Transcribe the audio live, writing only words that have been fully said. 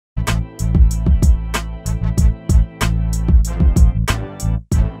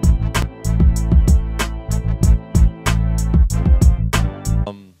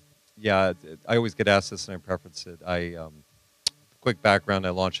Yeah, I always get asked this, and I preference it. Quick background: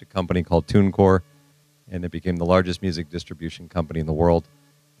 I launched a company called Tunecore, and it became the largest music distribution company in the world,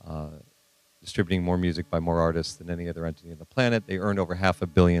 uh, distributing more music by more artists than any other entity on the planet. They earned over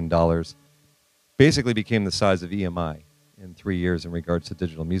 $500 million. Basically, became the size of EMI in 3 years in regards to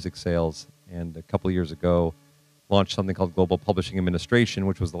digital music sales. And a couple of years ago, launched something called Global Publishing Administration,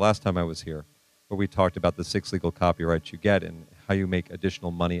 which was the last time I was here, where we talked about the 6 legal copyrights you get and how you make additional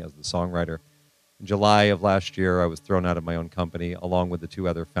money as the songwriter. In July of last year, I was thrown out of my own company along with the 2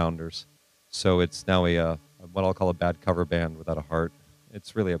 other founders. So it's now what I'll call a bad cover band without a heart.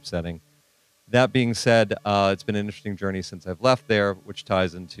 It's really upsetting. That being said, it's been an interesting journey since I've left there, which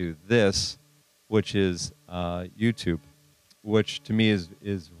ties into this, which is YouTube, which to me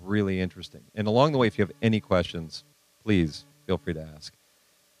is really interesting. And along the way, if you have any questions, please feel free to ask.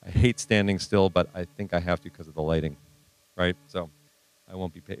 I hate standing still, but I think I have to because of the lighting, right? So I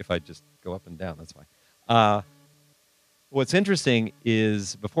won't be paid if I just go up and down. That's fine. What's interesting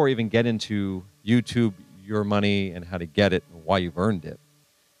is before I even get into YouTube, your money, and how to get it and why you've earned it,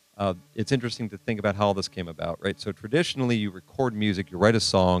 it's interesting to think about how all this came about, right? So traditionally, you record music, you write a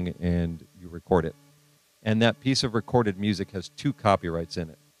song, and you record it. And that piece of recorded music has 2 copyrights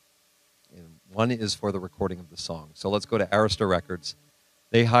in it. And one is for the recording of the song. So let's go to Arista Records.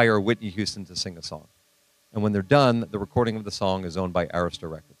 They hire Whitney Houston to sing a song. And when they're done, the recording of the song is owned by Arista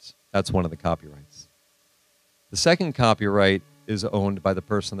Records. That's one of the copyrights. The second copyright is owned by the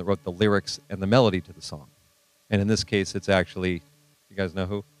person that wrote the lyrics and the melody to the song. And in this case, it's actually, you guys know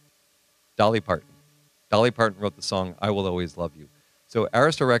who? Dolly Parton. Dolly Parton wrote the song, I Will Always Love You. So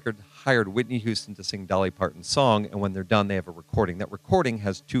Arista Records hired Whitney Houston to sing Dolly Parton's song, and when they're done, they have a recording. That recording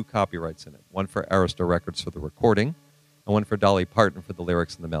has 2 copyrights in it, one for Arista Records for the recording, and one for Dolly Parton for the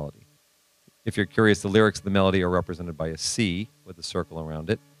lyrics and the melody. If you're curious, the lyrics and the melody are represented by a C with a circle around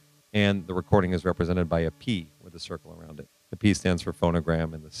it, and the recording is represented by a P with a circle around it. The P stands for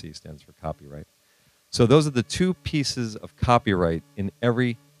phonogram, and the C stands for copyright. So those are the 2 pieces of copyright in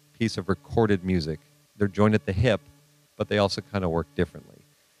every piece of recorded music. They're joined at the hip, but they also kind of work differently.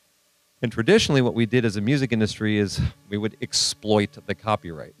 And traditionally, what we did as a music industry is we would exploit the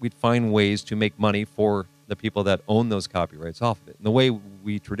copyright. We'd find ways to make money for the people that own those copyrights off of it. And the way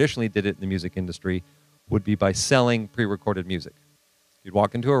we traditionally did it in the music industry would be by selling pre-recorded music. You'd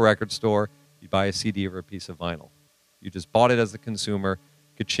walk into a record store, you'd buy a CD or a piece of vinyl. You just bought it as a consumer,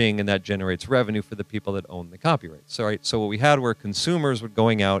 ka-ching, and that generates revenue for the people that own the copyrights. So what we had were consumers were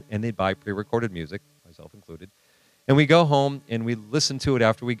going out and they'd buy pre-recorded music, myself included, and we go home and we listen to it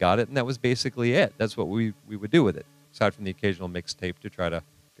after we got it, and that was basically it. That's what we would do with it, aside from the occasional mixtape to try to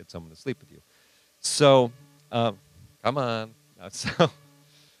get someone to sleep with you. So, come on. So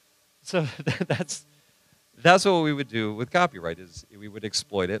that's what we would do with copyright, is we would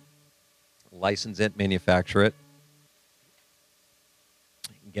exploit it, license it, manufacture it,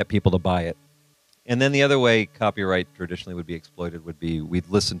 get people to buy it. And then the other way copyright traditionally would be exploited would be we'd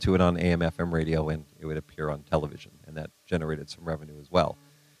listen to it on AM/FM radio and it would appear on television, and that generated some revenue as well,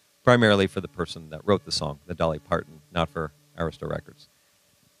 primarily for the person that wrote the song, the Dolly Parton, not for Arista Records.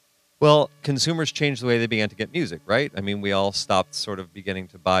 Well, consumers changed the way they began to get music, right? I mean, we all stopped sort of beginning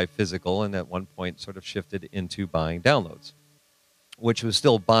to buy physical, and at one point sort of shifted into buying downloads, which was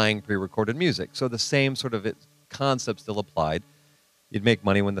still buying pre-recorded music. So the same sort of concept still applied. You'd make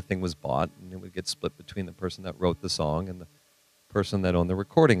money when the thing was bought, and it would get split between the person that wrote the song and the person that owned the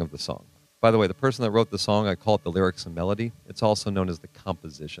recording of the song. By the way, the person that wrote the song, I call it the lyrics and melody. It's also known as the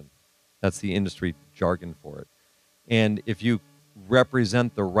composition. That's the industry jargon for it. And if you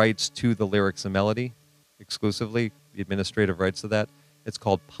represent the rights to the lyrics and melody exclusively, the administrative rights to that, it's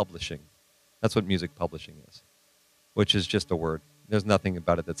called publishing. That's what music publishing is, which is just a word. There's nothing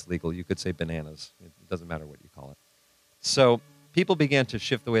about it that's legal. You could say bananas. It doesn't matter what you call it. So people began to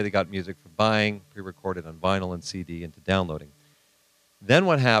shift the way they got music from buying pre-recorded on vinyl and CD into downloading. Then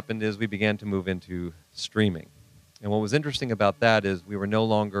what happened is we began to move into streaming. And what was interesting about that is we were no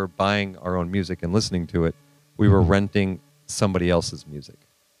longer buying our own music and listening to it. We were renting somebody else's music.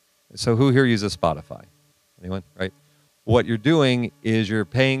 So who here uses Spotify? Anyone, right? What you're doing is you're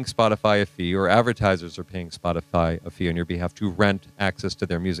paying Spotify a fee, or advertisers are paying Spotify a fee on your behalf to rent access to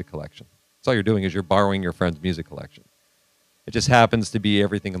their music collection. So all you're doing is you're borrowing your friend's music collection. It just happens to be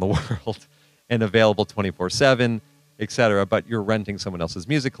everything in the world and available 24/7, etc. But you're renting someone else's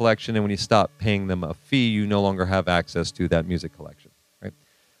music collection, and when you stop paying them a fee, you no longer have access to that music collection, right?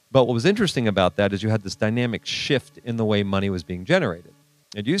 But what was interesting about that is you had this dynamic shift in the way money was being generated.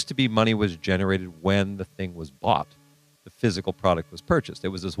 It used to be money was generated when the thing was bought. The physical product was purchased. It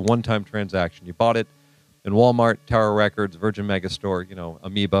was this one-time transaction. You bought it, in Walmart, Tower Records, Virgin Megastore,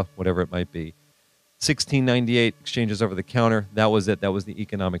 Amoeba, whatever it might be. 1698 exchanges over the counter. That was it. That was the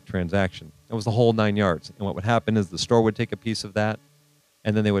economic transaction. That was the whole 9 yards. And what would happen is the store would take a piece of that,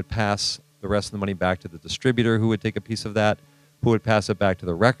 and then they would pass the rest of the money back to the distributor, who would take a piece of that, who would pass it back to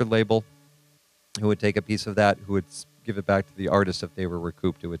the record label, who would take a piece of that, who would give it back to the artist if they were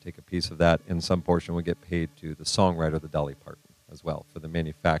recouped, who would take a piece of that, and some portion would get paid to the songwriter, the Dolly Parton, as well, for the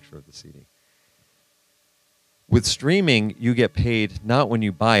manufacture of the CD. With streaming, you get paid not when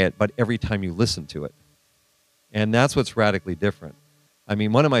you buy it, but every time you listen to it. And that's what's radically different. I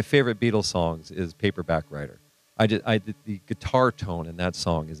mean, one of my favorite Beatles songs is Paperback Writer. The guitar tone in that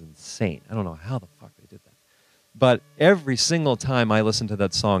song is insane. I don't know how the fuck they did that. But every single time I listen to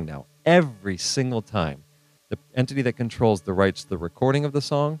that song now, every single time, the entity that controls the rights to the recording of the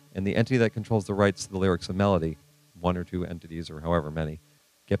song and the entity that controls the rights to the lyrics and melody, one or two entities or however many,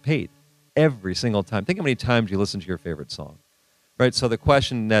 get paid. Every single time. Think how many times you listen to your favorite song. Right? So the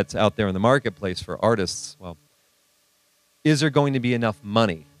question that's out there in the marketplace for artists, well, is there going to be enough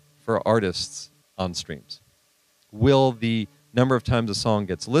money for artists on streams? Will the number of times a song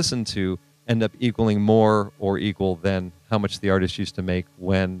gets listened to end up equaling more or equal than how much the artist used to make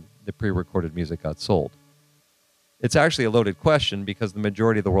when the pre-recorded music got sold? It's actually a loaded question because the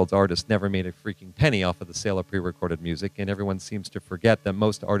majority of the world's artists never made a freaking penny off of the sale of pre-recorded music, and everyone seems to forget that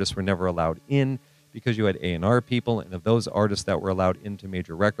most artists were never allowed in because you had A&R people, and of those artists that were allowed into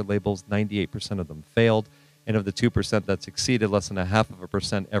major record labels, 98% of them failed, and of the 2% that succeeded, less than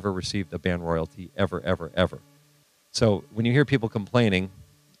 0.5% ever received a band royalty, ever, ever, ever. So when you hear people complaining,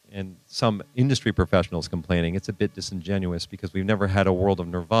 and some industry professionals complaining, it's a bit disingenuous because we've never had a world of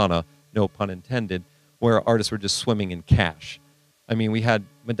nirvana, no pun intended, where artists were just swimming in cash. I mean, we had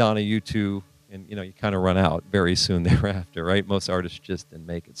Madonna, U2, and you kind of run out very soon thereafter, right? Most artists just didn't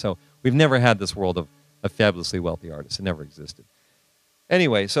make it. So we've never had this world of fabulously wealthy artists. It never existed.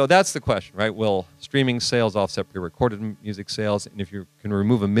 Anyway, so that's the question, right? Will streaming sales offset pre-recorded music sales? And if you can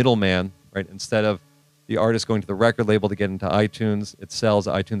remove a middleman, right, instead of the artist going to the record label to get into iTunes, it sells,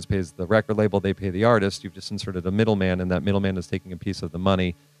 iTunes pays the record label, they pay the artist, you've just inserted a middleman, and that middleman is taking a piece of the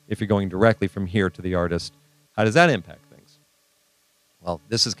money. If you're going directly from here to the artist, how does that impact things? Well,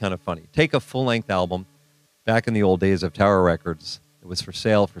 this is kind of funny. Take a full-length album. Back in the old days of Tower Records, it was for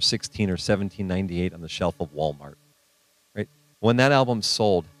sale for $16 or $17.98 on the shelf of Walmart. Right? When that album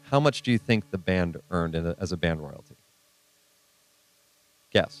sold, how much do you think the band earned as a band royalty?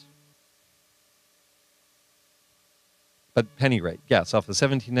 Guess. But penny rate, guess. Off of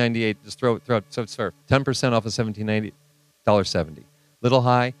 $17.98, just throw out, so sorry, 10% off of $17.98, $1.70. Little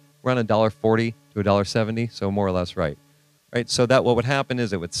high, around $1.40 to $1.70, so more or less right. Right? So that what would happen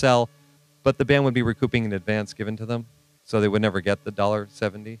is it would sell, but the band would be recouping an advance given to them, so they would never get the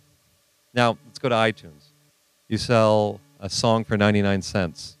 $1.70. Now, let's go to iTunes. You sell a song for 99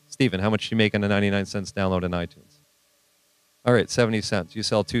 cents. Steven, how much do you make on a 99 cents download in iTunes? All right, 70 cents. You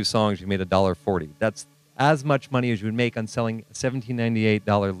sell 2 songs, you made $1.40. That's as much money as you would make on selling a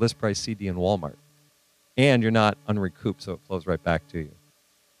 $17.98 list price CD in Walmart. And you're not unrecouped, so it flows right back to you.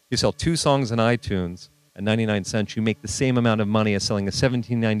 You sell 2 songs in iTunes at 99 cents, you make the same amount of money as selling a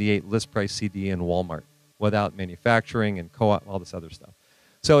 $17.98 list price CD in Walmart without manufacturing and co-op, all this other stuff.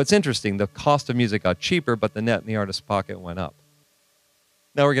 So it's interesting. The cost of music got cheaper, but the net in the artist's pocket went up.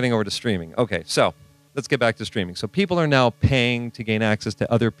 Now we're getting over to streaming. Okay, so let's get back to streaming. So people are now paying to gain access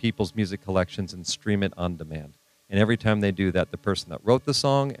to other people's music collections and stream it on demand. And every time they do that, the person that wrote the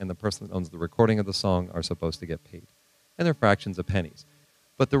song and the person that owns the recording of the song are supposed to get paid. And they're fractions of pennies.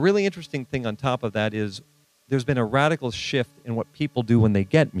 But the really interesting thing on top of that is there's been a radical shift in what people do when they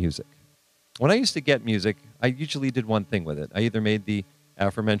get music. When I used to get music, I usually did one thing with it. I either made the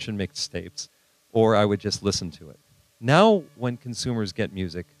aforementioned mixtapes or I would just listen to it. Now when consumers get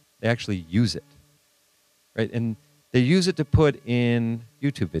music, they actually use it. Right? And they use it to put in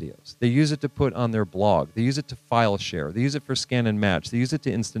YouTube videos. They use it to put on their blog. They use it to file share. They use it for scan and match. They use it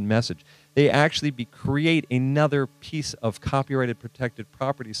to instant message. They actually create another piece of copyrighted protected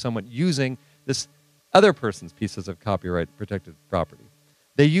property, someone using this other person's pieces of copyright protected property.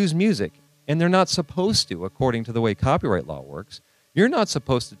 They use music, and they're not supposed to, according to the way copyright law works. You're not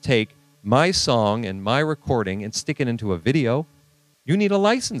supposed to take my song and my recording and stick it into a video. You need a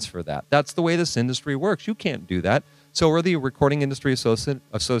license for that. That's the way this industry works. You can't do that. So we're the Recording Industry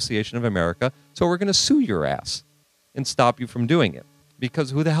Association of America, so we're going to sue your ass and stop you from doing it.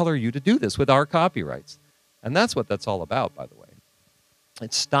 Because who the hell are you to do this with our copyrights? And that's what that's all about, by the way.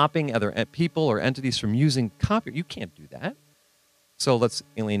 It's stopping other people or entities from using copyright. You can't do that. So let's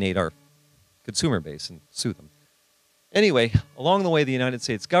alienate our consumer base and sue them. Anyway, along the way, the United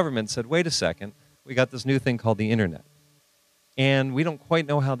States government said, wait a second, we got this new thing called the internet. And we don't quite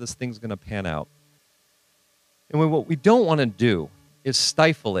know how this thing's going to pan out. And what we don't want to do is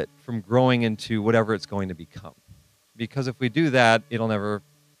stifle it from growing into whatever it's going to become. Because if we do that, it'll never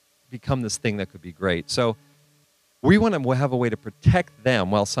become this thing that could be great. So we want to have a way to protect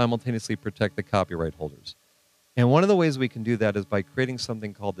them while simultaneously protect the copyright holders. And one of the ways we can do that is by creating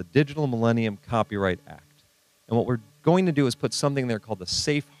something called the Digital Millennium Copyright Act. And what we're going to do is put something there called the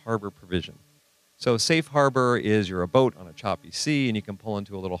Safe Harbor provision. So safe harbor is you're a boat on a choppy sea, and you can pull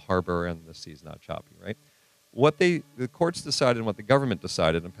into a little harbor, and the sea's not choppy, right? What the courts decided and what the government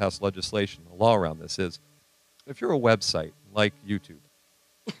decided and passed legislation, the law around this is, if you're a website like YouTube,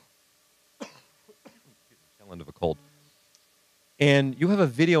 tail end of a cold, and you have a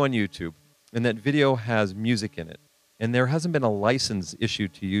video on YouTube, and that video has music in it, and there hasn't been a license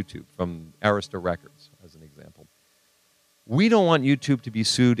issued to YouTube from Arista Records, as an example, we don't want YouTube to be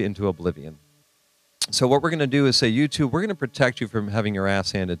sued into oblivion. So what we're going to do is say, YouTube, we're going to protect you from having your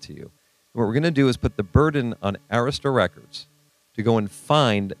ass handed to you. And what we're going to do is put the burden on Arista Records to go and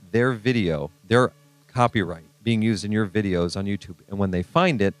find their video, their copyright being used in your videos on YouTube. And when they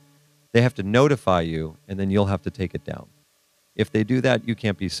find it, they have to notify you, and then you'll have to take it down. If they do that, you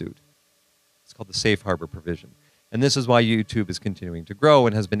can't be sued. It's called the Safe Harbor provision. And this is why YouTube is continuing to grow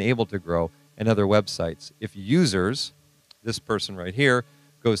and has been able to grow, and other websites. If users, this person right here,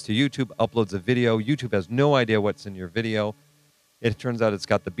 goes to YouTube, uploads a video. YouTube has no idea what's in your video. It turns out it's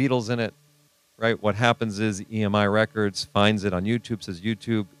got the Beatles in it, right? What happens is EMI Records finds it on YouTube, says,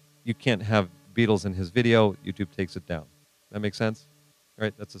 YouTube, you can't have Beatles in his video. YouTube takes it down. That makes sense?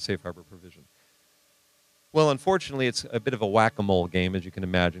 Right? That's a safe harbor provision. Well, unfortunately, it's a bit of a whack-a-mole game, as you can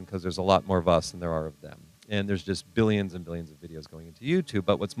imagine, because there's a lot more of us than there are of them. And there's just billions and billions of videos going into YouTube.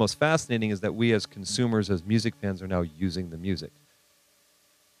 But what's most fascinating is that we as consumers, as music fans, are now using the music.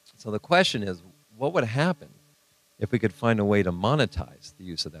 So the question is, what would happen if we could find a way to monetize the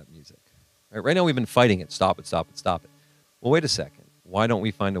use of that music? Right now we've been fighting it. Stop it, stop it, stop it. Well, wait a second. Why don't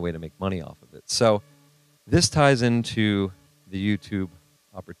we find a way to make money off of it? So this ties into the YouTube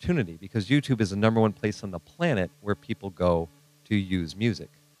opportunity, because YouTube is the #1 place on the planet where people go to use music.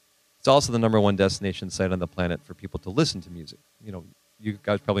 It's also the #1 destination site on the planet for people to listen to music. You know, you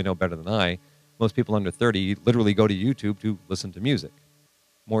guys probably know better than I. Most people under 30 literally go to YouTube to listen to music.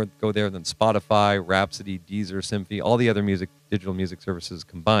 More go there than Spotify, Rhapsody, Deezer, Symphony, all the other digital music services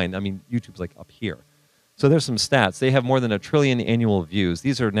combined. I mean, YouTube's like up here. So there's some stats. They have more than 1 trillion annual views.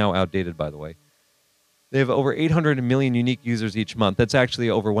 These are now outdated, by the way. They have over 800 million unique users each month. That's actually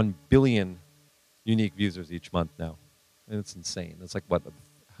over 1 billion unique users each month now. And it's insane. It's like,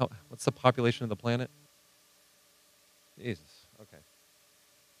 what's the population of the planet? Jesus, okay.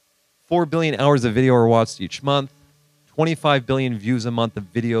 4 billion hours of video are watched each month. 25 billion views a month of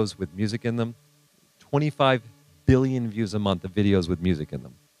videos with music in them. 25 billion views a month of videos with music in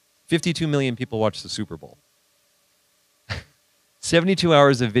them. 52 million people watch the Super Bowl. 72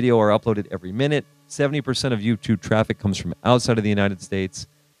 hours of video are uploaded every minute. 70% of YouTube traffic comes from outside of the United States.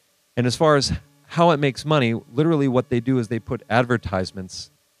 And as far as how it makes money, literally what they do is they put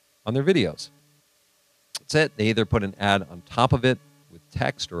advertisements on their videos. That's it. They either put an ad on top of it with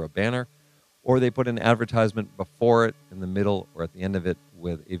text or a banner, or they put an advertisement before it, in the middle, or at the end of it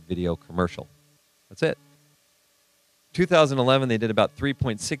with a video commercial. That's it. 2011, they did about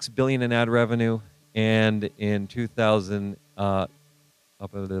 $3.6 billion in ad revenue, and in 2000,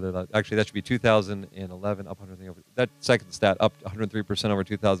 actually that should be 2011, up 100%. That second stat, up 103% over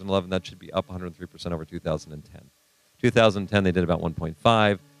 2011. That should be up 103% over 2010. 2010, they did about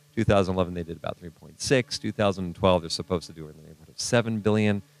 1.5. 2011, they did about 3.6. 2012, they're supposed to do in the neighborhood of $7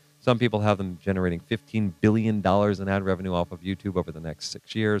 billion. Some people have them generating $15 billion in ad revenue off of YouTube over the next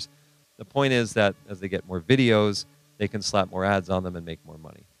 6 years. The point is that as they get more videos, they can slap more ads on them and make more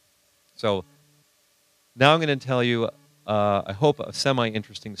money. So now I'm going to tell you, I hope, a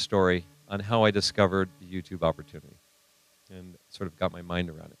semi-interesting story on how I discovered the YouTube opportunity and sort of got my mind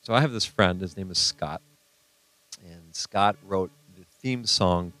around it. So I have this friend. His name is Scott. And Scott wrote the theme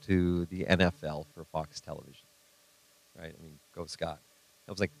song to the NFL for Fox Television. Right? I mean, go Scott.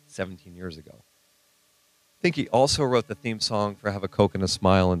 That was like 17 years ago. I think he also wrote the theme song for Have a Coke and a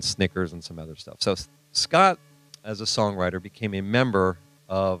Smile and Snickers and some other stuff. So Scott, as a songwriter, became a member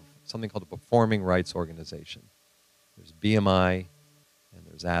of something called a performing rights organization. There's BMI and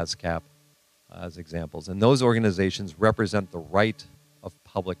there's ASCAP as examples. And those organizations represent the right of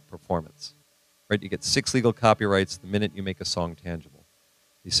public performance. Right? You get 6 legal copyrights the minute you make a song tangible.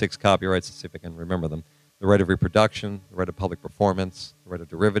 These 6 copyrights, let's see if I can remember them. The right of reproduction, the right of public performance, the right of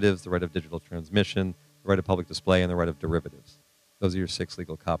derivatives, the right of digital transmission, the right of public display, and the right of derivatives. Those are your 6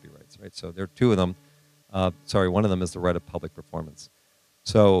 legal copyrights, right? So there are 2 of them. One of them is the right of public performance.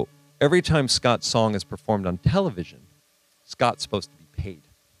 So every time Scott's song is performed on television, Scott's supposed to be paid.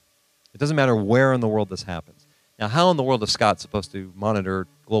 It doesn't matter where in the world this happens. Now, how in the world is Scott supposed to monitor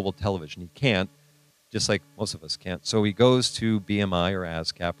global television? He can't, just like most of us can't. So he goes to BMI or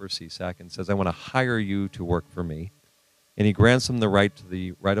ASCAP or CSAC and says, I want to hire you to work for me. And he grants them the right to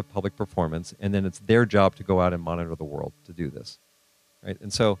the right of public performance, and then it's their job to go out and monitor the world to do this. Right?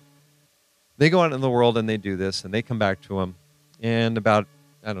 And so they go out in the world and they do this, and they come back to him. And about,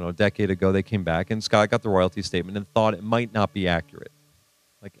 I don't know, a decade ago, they came back, and Scott got the royalty statement and thought it might not be accurate.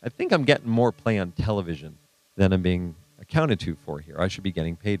 Like, I think I'm getting more play on television than I'm being accounted to for here. I should be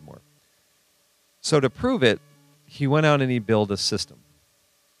getting paid more. So to prove it, he went out and he built a system.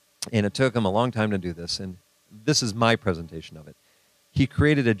 And it took him a long time to do this, and this is my presentation of it. He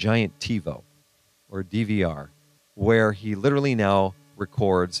created a giant TiVo, or DVR, where he literally now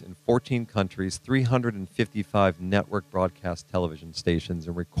records in 14 countries, 355 network broadcast television stations,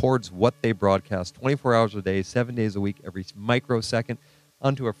 and records what they broadcast 24 hours a day, 7 days a week, every microsecond,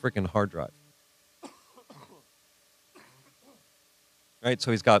 onto a freaking hard drive. Right?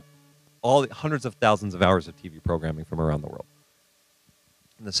 So he's got all the hundreds of thousands of hours of TV programming from around the world.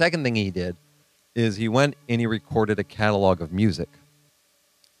 And the second thing he did is he went and he recorded a catalog of music,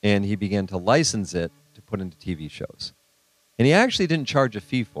 and he began to license it to put into TV shows. And he actually didn't charge a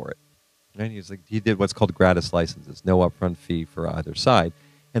fee for it. Right? He did what's called gratis licenses, no upfront fee for either side.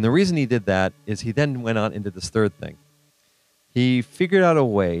 And the reason he did that is he then went on into this third thing. He figured out a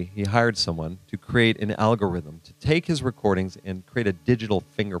way, he hired someone to create an algorithm to take his recordings and create a digital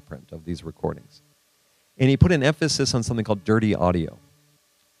fingerprint of these recordings. And he put an emphasis on something called dirty audio.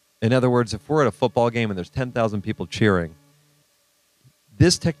 In other words, if we're at a football game and there's 10,000 people cheering,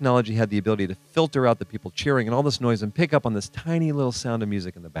 this technology had the ability to filter out the people cheering and all this noise and pick up on this tiny little sound of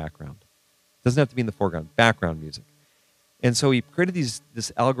music in the background. It doesn't have to be in the foreground, background music. And so he created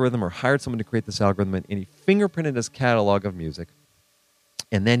this algorithm, or hired someone to create this algorithm, and he fingerprinted his catalog of music,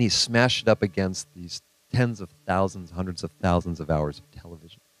 and then he smashed it up against these tens of thousands, hundreds of thousands of hours of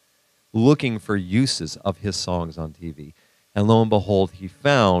television, looking for uses of his songs on TV. And lo and behold, he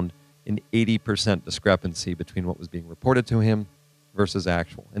found an 80% discrepancy between what was being reported to him versus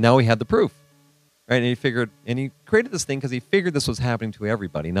actual. And now he had the proof. Right? And he created this thing because he figured this was happening to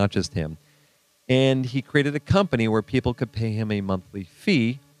everybody, not just him. And he created a company where people could pay him a monthly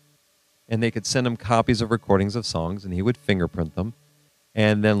fee, and they could send him copies of recordings of songs, and he would fingerprint them.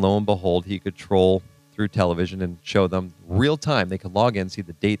 And then lo and behold, he could troll through television and show them real time. They could log in, see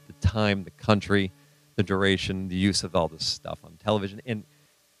the date, the time, the country, the duration, the use of all this stuff on television, and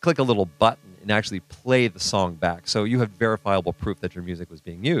click a little button and actually play the song back. So you have verifiable proof that your music was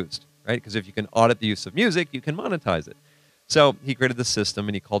being used, right? Because if you can audit the use of music, you can monetize it. So he created the system,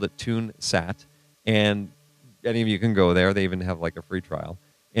 and he called it TuneSat. And any of you can go there. They even have like a free trial.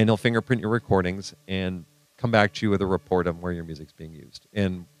 And he'll fingerprint your recordings and come back to you with a report on where your music's being used.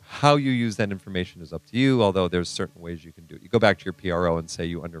 And how you use that information is up to you, although there's certain ways you can do it. You go back to your PRO and say,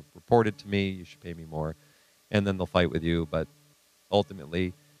 you underreported to me, you should pay me more. And then they'll fight with you. But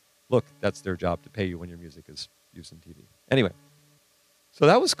ultimately, look, that's their job to pay you when your music is used on TV. Anyway, so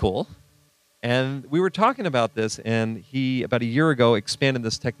that was cool. And we were talking about this, and he, about a year ago, expanded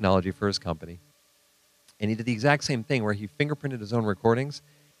this technology for his company. And he did the exact same thing where he fingerprinted his own recordings,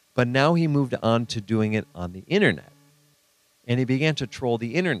 but now he moved on to doing it on the internet. And he began to troll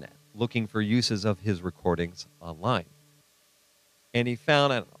the internet, looking for uses of his recordings online. And he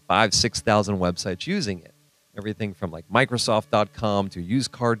found, 5,000, 6,000 websites using it. Everything from like Microsoft.com to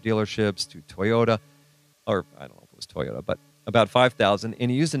used car dealerships to Toyota, or I don't know if it was Toyota, but about 5,000.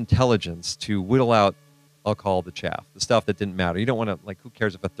 And he used intelligence to whittle out, I'll call the chaff, the stuff that didn't matter. You don't want to, like, who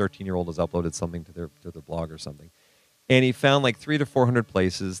cares if a 13-year-old has uploaded something to their blog or something. And he found like 300 to 400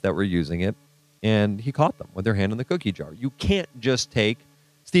 places that were using it, and he caught them with their hand in the cookie jar. You can't just take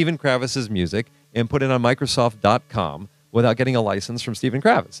Stephen Kravis's music and put it on Microsoft.com without getting a license from Stephen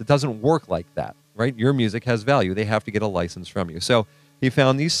Kravis. It doesn't work like that, right? Your music has value. They have to get a license from you. So he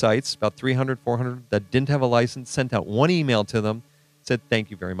found these sites, about 300, 400, that didn't have a license, sent out one email to them, said, thank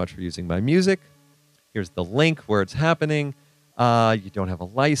you very much for using my music. Here's the link where it's happening. You don't have a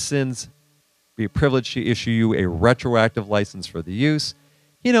license. Be privileged to issue you a retroactive license for the use.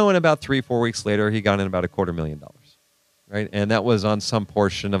 And about 3-4 weeks later, he got in about $250,000, right? And that was on some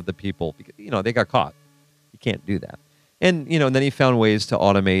portion of the people because, they got caught. You can't do that. And, and then he found ways to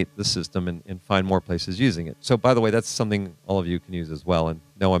automate the system and find more places using it. So, by the way, that's something all of you can use as well. And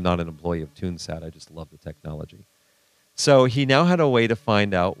no, I'm not an employee of TuneSat. I just love the technology. So he now had a way to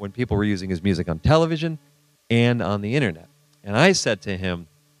find out when people were using his music on television and on the internet. And I said to him,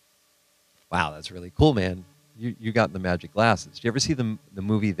 wow, that's really cool, man. You got the magic glasses. Did you ever see the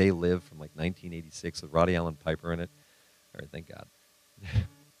movie They Live from like 1986 with Roddy Allen Piper in it? All right, thank God.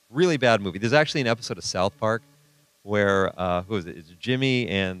 Really bad movie. There's actually an episode of South Park where, who is it? It's Jimmy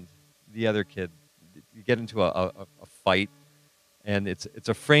and the other kid. You get into a fight, and it's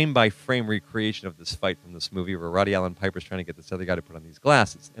a frame-by-frame recreation of this fight from this movie where Roddy Allen Piper's trying to get this other guy to put on these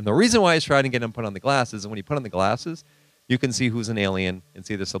glasses. And the reason why he's trying to get him to put on the glasses is when you put on the glasses, you can see who's an alien and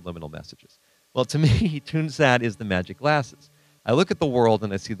see the subliminal messages. Well, to me, TuneSat is the magic glasses. I look at the world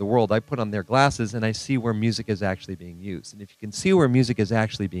and I see the world. I put on their glasses and I see where music is actually being used. And if you can see where music is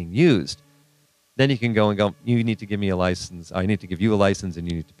actually being used, then you can go and go, you need to give me a license. I need to give you a license and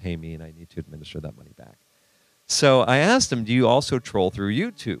you need to pay me and I need to administer that money back. So I asked him, do you also troll through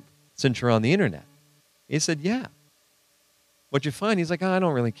YouTube since you're on the internet? He said, yeah. What you find, he's like, oh, I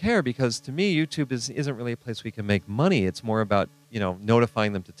don't really care because to me, YouTube isn't really a place we can make money. It's more about,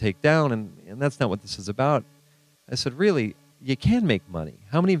 notifying them to take down, and that's not what this is about. I said, really, you can make money.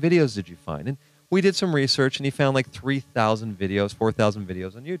 How many videos did you find? And we did some research, and he found like 3,000 videos, 4,000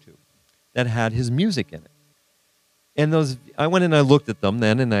 videos on YouTube that had his music in it. And I went and I looked at them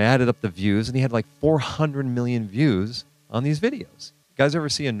then, and I added up the views, and he had like 400 million views on these videos. You guys ever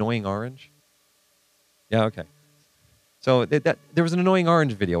see Annoying Orange? Yeah, okay. So there was an Annoying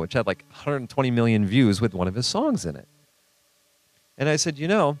Orange video which had like 120 million views with one of his songs in it. And I said,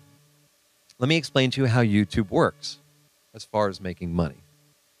 let me explain to you how YouTube works as far as making money.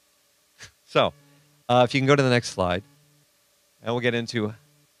 So if you can go to the next slide, and we'll get into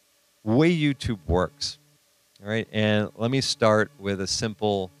the way YouTube works. All right, and let me start with a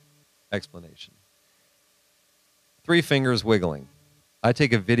simple explanation. 3 fingers wiggling. I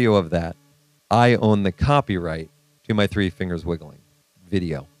take a video of that. I own the copyright to my 3 fingers wiggling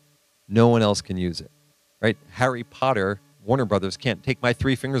video. No one else can use it, right? Harry Potter, Warner Brothers can't take my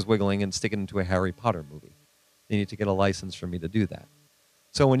 3 fingers wiggling and stick it into a Harry Potter movie. They need to get a license from me to do that.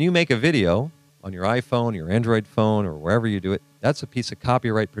 So when you make a video on your iPhone, your Android phone, or wherever you do it, that's a piece of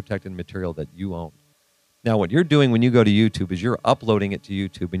copyright protected material that you own. Now what you're doing when you go to YouTube is you're uploading it to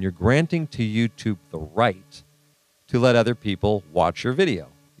YouTube and you're granting to YouTube the right to let other people watch your video.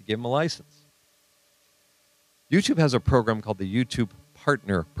 You give them a license. YouTube has a program called the YouTube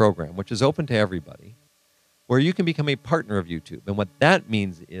Partner Program, which is open to everybody, where you can become a partner of YouTube. And what that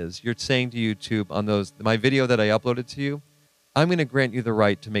means is you're saying to YouTube on my video that I uploaded to you, I'm going to grant you the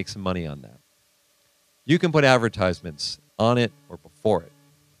right to make some money on that. You can put advertisements on it or before it.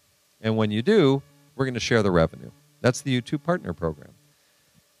 And when you do, we're going to share the revenue. That's the YouTube Partner Program.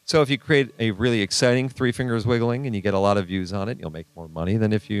 So if you create a really exciting 3 fingers wiggling and you get a lot of views on it, you'll make more money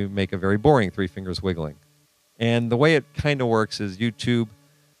than if you make a very boring 3 fingers wiggling. And the way it kind of works is YouTube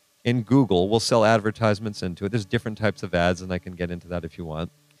and Google will sell advertisements into it. There's different types of ads, and I can get into that if you want.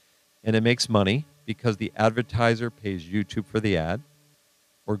 And it makes money because the advertiser pays YouTube for the ad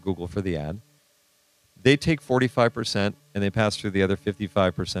or Google for the ad. They take 45% and they pass through the other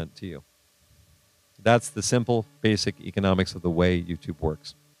 55% to you. That's the simple, basic economics of the way YouTube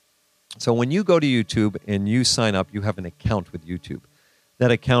works. So when you go to YouTube and you sign up, you have an account with YouTube. That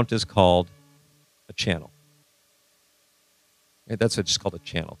account is called a channel. That's what's called a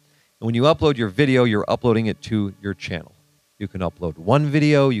channel. And when you upload your video, you're uploading it to your channel. You can upload 1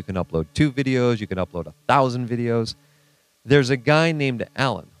 video, you can upload 2 videos, you can upload 1,000 videos. There's a guy named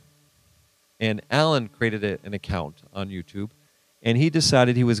Alan. And Alan created an account on YouTube. And he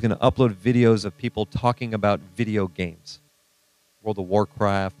decided he was going to upload videos of people talking about video games. World of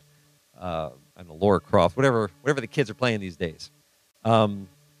Warcraft, I don't know, Lara Croft, whatever the kids are playing these days.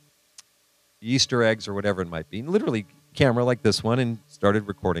 Easter eggs or whatever it might be. And literally camera like this one and started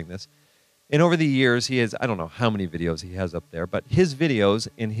recording this. And over the years, he has, I don't know how many videos he has up there, but his videos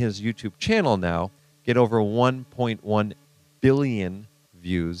in his YouTube channel now get over 1.1 billion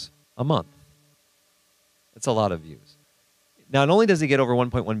views a month. That's a lot of views. Not only does he get over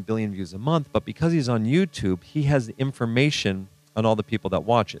 1.1 billion views a month, but because he's on YouTube, he has information on all the people that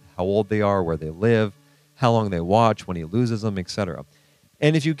watch it, how old they are, where they live, how long they watch, when he loses them, etc.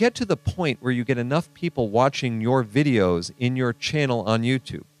 And if you get to the point where you get enough people watching your videos in your channel on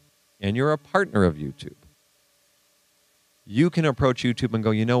YouTube, and you're a partner of YouTube, you can approach YouTube and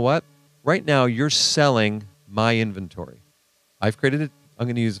go, you know what? Right now, you're selling my inventory. I've created it, I'm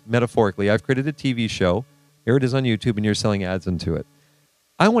going to use metaphorically, I've created a TV show. Here it is on YouTube, and you're selling ads into it.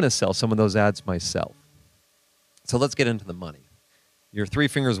 I want to sell some of those ads myself. So let's get into the money. Your 3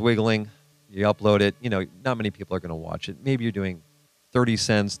 fingers wiggling, you upload it. Not many people are going to watch it. Maybe you're doing 30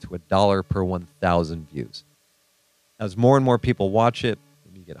 cents to $1 per 1,000 views. As more and more people watch it,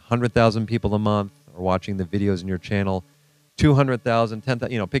 you get 100,000 people a month are watching the videos in your channel. 200,000,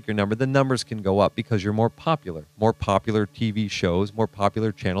 10,000, pick your number. The numbers can go up because you're more popular. More popular TV shows, more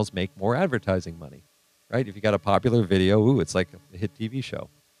popular channels make more advertising money, right? If you got a popular video, it's like a hit TV show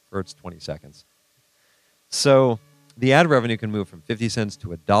for its 20 seconds. So the ad revenue can move from 50 cents to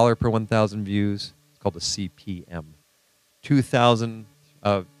 $1 per 1,000 views. It's called a CPM. $2, $3,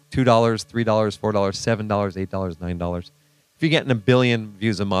 $4, $7, $8, $9. If you're getting 1 billion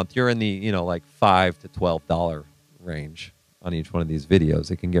views a month, you're in the, like $5 to $12 range on each one of these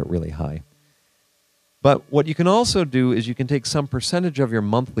videos. It can get really high. But what you can also do is you can take some percentage of your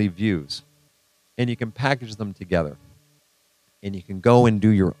monthly views and you can package them together. And you can go and do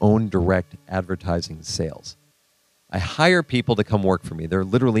your own direct advertising sales. I hire people to come work for me. They're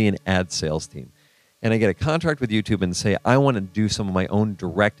literally an ad sales team. And I get a contract with YouTube and say, I want to do some of my own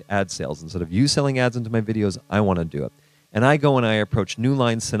direct ad sales. Instead of you selling ads into my videos, I want to do it. And I go and I approach New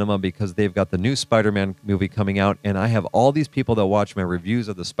Line Cinema because they've got the new Spider-Man movie coming out. And I have all these people that watch my reviews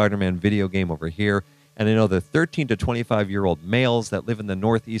of the Spider-Man video game over here. And I know the 13 to 25-year-old males that live in the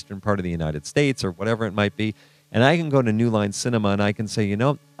northeastern part of the United States or whatever it might be. And I can go to New Line Cinema and I can say,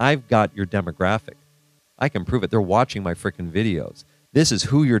 I've got your demographic. I can prove it. They're watching my freaking videos. This is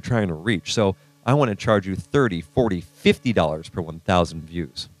who you're trying to reach. So I want to charge you $30, $40, $50 per 1,000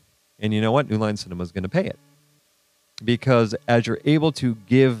 views. And you know what? New Line Cinema is going to pay it. Because as you're able to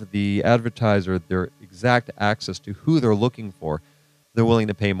give the advertiser their exact access to who they're looking for, they're willing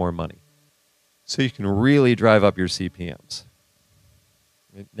to pay more money. So you can really drive up your CPMs.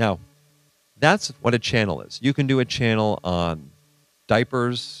 Now, that's what a channel is. You can do a channel on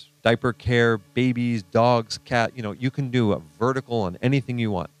diapers, diaper care, babies, dogs, cat. You can do a vertical on anything you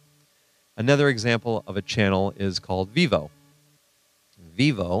want. Another example of a channel is called Vivo.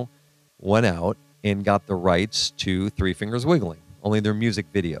 Vivo went out and got the rights to Three Fingers Wiggling, only their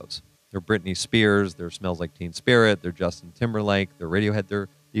music videos. They're Britney Spears, they're Smells Like Teen Spirit, they're Justin Timberlake, they're Radiohead, they're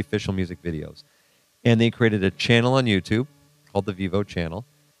the official music videos. And they created a channel on YouTube called the Vivo channel,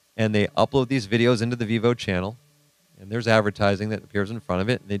 and they upload these videos into the Vivo channel, and there's advertising that appears in front of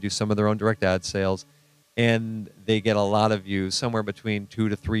it, and they do some of their own direct ad sales, and they get a lot of views, somewhere between 2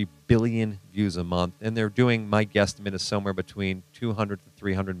 to 3 billion views a month, and they're doing, my guesstimate is somewhere between $200 to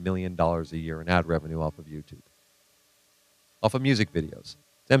 $300 million a year in ad revenue off of YouTube, off of music videos.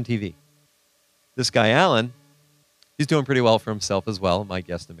 It's MTV. This guy, Alan, he's doing pretty well for himself as well, my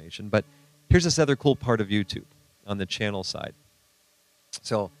guesstimation, but here's this other cool part of YouTube on the channel side.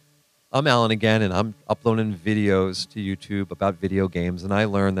 So I'm Alan again, and I'm uploading videos to YouTube about video games, and I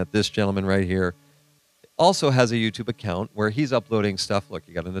learned that this gentleman right here also has a YouTube account where he's uploading stuff. Look,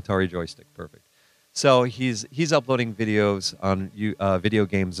 you got an Atari joystick, perfect. So he's uploading videos on video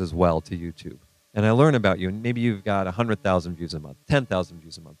games as well to YouTube. And I learn about you, and maybe you've got 100,000 views a month, 10,000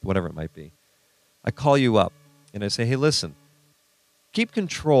 views a month, whatever it might be. I call you up, and I say, hey, listen, keep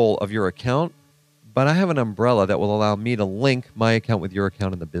control of your account, but I have an umbrella that will allow me to link my account with your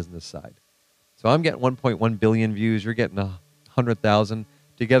account on the business side. So I'm getting 1.1 billion views. You're getting 100,000.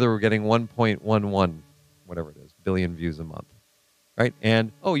 Together, we're getting 1.11, whatever it is, billion views a month, right?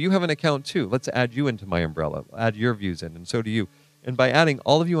 And, oh, you have an account too. Let's add you into my umbrella. Add your views in, and so do you. And by adding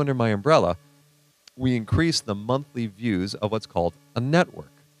all of you under my umbrella, we increase the monthly views of what's called a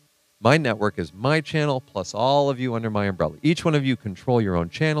network. My network is my channel plus all of you under my umbrella. Each one of you control your own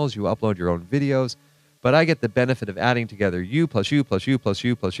channels. You upload your own videos. But I get the benefit of adding together you plus you plus you plus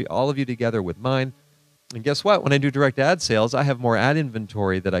you plus you, all of you together with mine. And guess what? When I do direct ad sales, I have more ad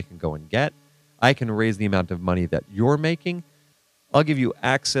inventory that I can go and get. I can raise the amount of money that you're making. I'll give you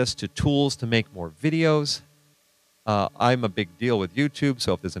access to tools to make more videos. I'm a big deal with YouTube,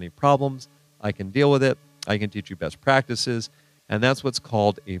 so if there's any problems, I can deal with it. I can teach you best practices. And that's what's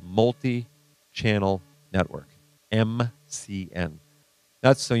called a multi-channel network, MCN.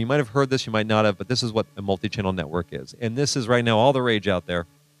 So you might have heard this, you might not have, but this is what a multi-channel network is. And this is right now all the rage out there.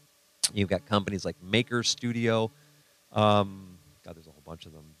 You've got companies like Maker Studio. God, there's a whole bunch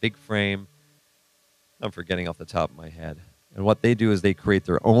of them. Big Frame. I'm forgetting off the top of my head. And what they do is they create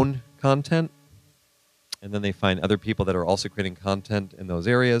their own content, and then they find other people that are also creating content in those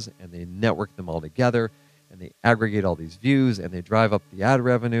areas, and they network them all together, and they aggregate all these views, and they drive up the ad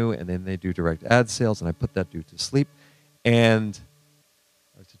revenue, and then they do direct ad sales, and I put that dude to sleep. And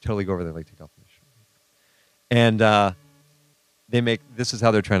I have to totally go over there and like take off my shirt. And this is how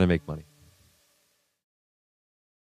they're trying to make money.